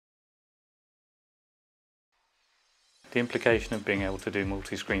the implication of being able to do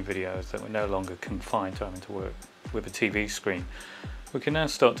multi-screen video is that we're no longer confined to having to work with a TV screen. We can now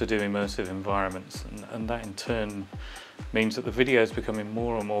start to do immersive environments, and that in turn means that the video is becoming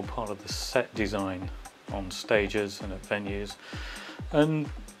more and more part of the set design on stages and at venues. And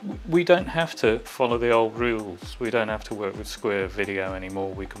we don't have to follow the old rules. We don't have to work with square video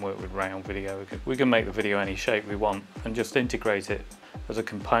anymore. We can work with round video. We can make the video any shape we want and just integrate it as a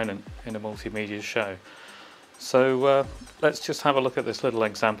component in a multimedia show. So let's just have a look at this little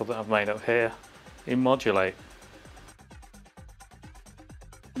example that I've made up here in Modul8.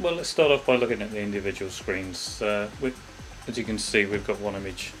 Well, let's start off by looking at the individual screens. As you can see, we've got one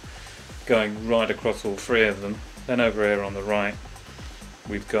image going right across all three of them. Then over here on the right,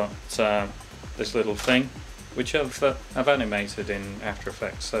 we've got this little thing, which I've animated in After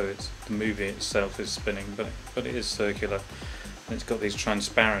Effects, so the movie itself is spinning, but it is circular. And it's got these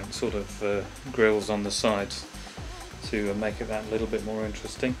transparent sort of grills on the sides to make it that little bit more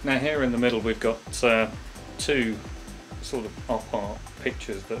interesting. Now here in the middle we've got two sort of op-art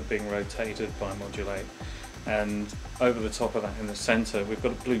pictures that are being rotated by Modul8, and over the top of that in the centre we've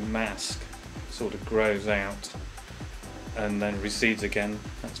got a blue mask that sort of grows out and then recedes again.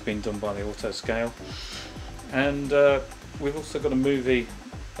 That's been done by the auto scale. And we've also got a movie,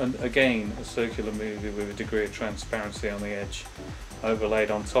 and again a circular movie with a degree of transparency on the edge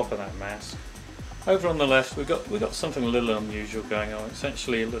overlaid on top of that mask. Over on the left we've got something a little unusual going on. It's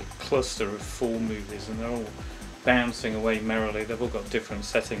actually a little cluster of 4 movies, and they're all bouncing away merrily. They've all got different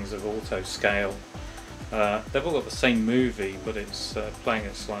settings of auto scale. They've all got the same movie, but it's playing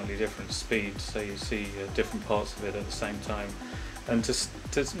at slightly different speeds, so you see different parts of it at the same time. And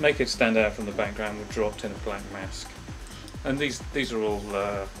to make it stand out from the background, we've dropped in a black mask. And these are all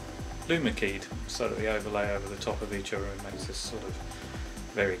luma keyed, so that the overlay over the top of each other makes this sort of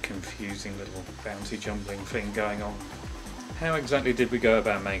very confusing little bouncy jumbling thing going on. How exactly did we go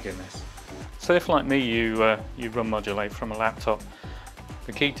about making this? So if, like me, you run Modul8 from a laptop,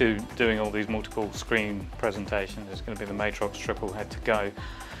 the key to doing all these multiple screen presentations is going to be the Matrox triple head to go,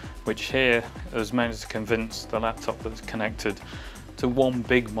 which here has managed to convince the laptop that's connected to one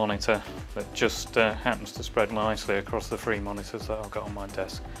big monitor that just happens to spread nicely across the 3 monitors that I've got on my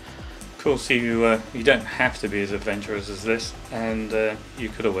desk. Of course, you don't have to be as adventurous as this, and you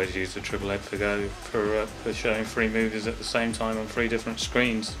could always use the triple head to go for showing 3 movies at the same time on 3 different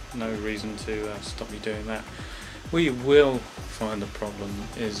screens. No reason to stop you doing that. Where you will find the problem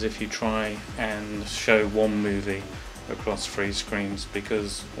is if you try and show one movie across 3 screens,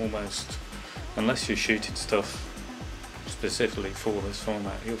 because almost, unless you're shooting stuff specifically for this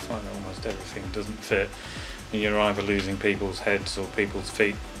format, you'll find that almost everything doesn't fit, and you're either losing people's heads or people's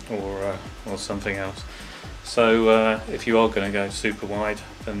feet or something else. So if you are going to go super wide,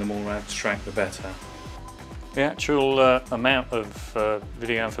 then the more abstract the better. The actual amount of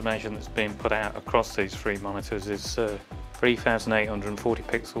video information that's being put out across these 3 monitors is 3,840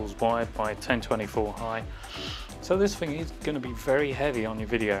 pixels wide by 1024 high. So this thing is going to be very heavy on your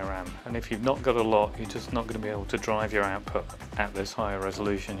video RAM, and if you've not got a lot, you're just not going to be able to drive your output at this higher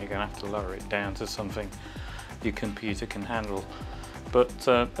resolution. You're going to have to lower it down to something your computer can handle. But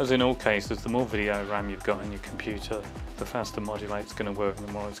as in all cases, the more video RAM you've got in your computer, the faster Modul8's going to work and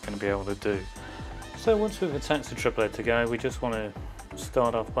the more it's going to be able to do. So once we've attached the triple head to go, we just want to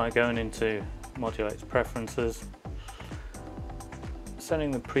start off by going into Modul8's preferences, setting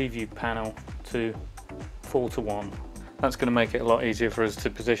the preview panel to 4:1. That's going to make it a lot easier for us to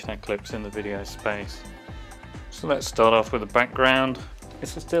position our clips in the video space. So let's start off with the background.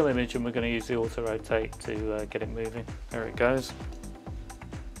 It's a still image, and we're going to use the auto rotate to get it moving. There it goes.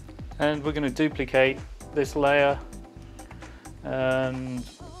 And we're going to duplicate this layer and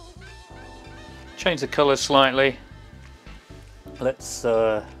change the colour slightly. Let's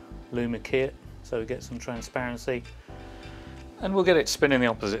luma key it so we get some transparency, and we'll get it spinning the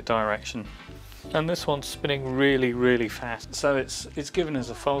opposite direction. And this one's spinning really fast, so it's giving us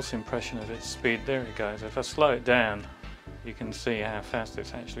a false impression of its speed. There it goes. If I slow it down, you can see how fast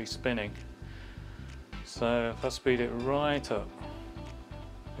it's actually spinning. So if I speed it right up,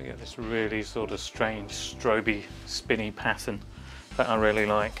 we get this really sort of strange stroby spinny pattern that I really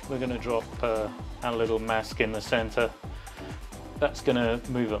like. We're going to drop our little mask in the centre. That's going to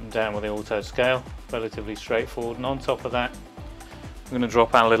move up and down with the auto scale, relatively straightforward, and on top of that we're going to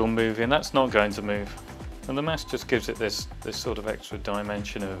drop our little movie, and that's not going to move. And the mask just gives it this sort of extra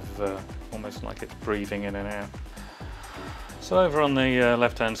dimension of almost like it's breathing in and out. So over on the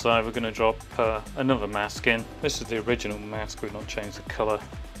left hand side we're going to drop another mask in. This is the original mask, we've not changed the colour,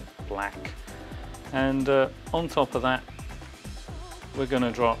 it's black. And on top of that we're going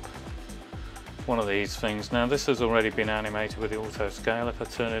to drop one of these things. Now this has already been animated with the auto scale. If I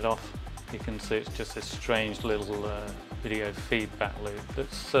turn it off, you can see it's just this strange little video feedback loop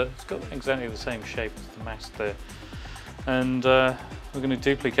that's it's got exactly the same shape as the mast there. And we're going to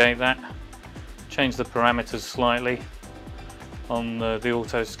duplicate that, change the parameters slightly on the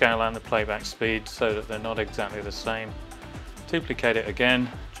auto scale and the playback speed so that they're not exactly the same. Duplicate it again,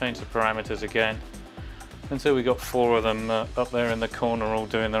 change the parameters again, until we got 4 of them up there in the corner all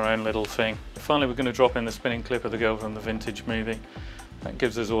doing their own little thing. Finally, we're going to drop in the spinning clip of the girl from the vintage movie. That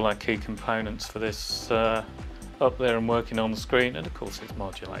gives us all our key components for this up there and working on the screen, and of course it's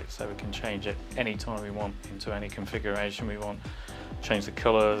Modul8, so we can change it anytime we want into any configuration we want. Change the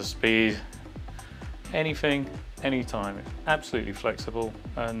colour, the speed, anything, anytime. Absolutely flexible,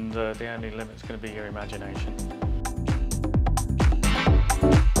 and the only limit is going to be your imagination.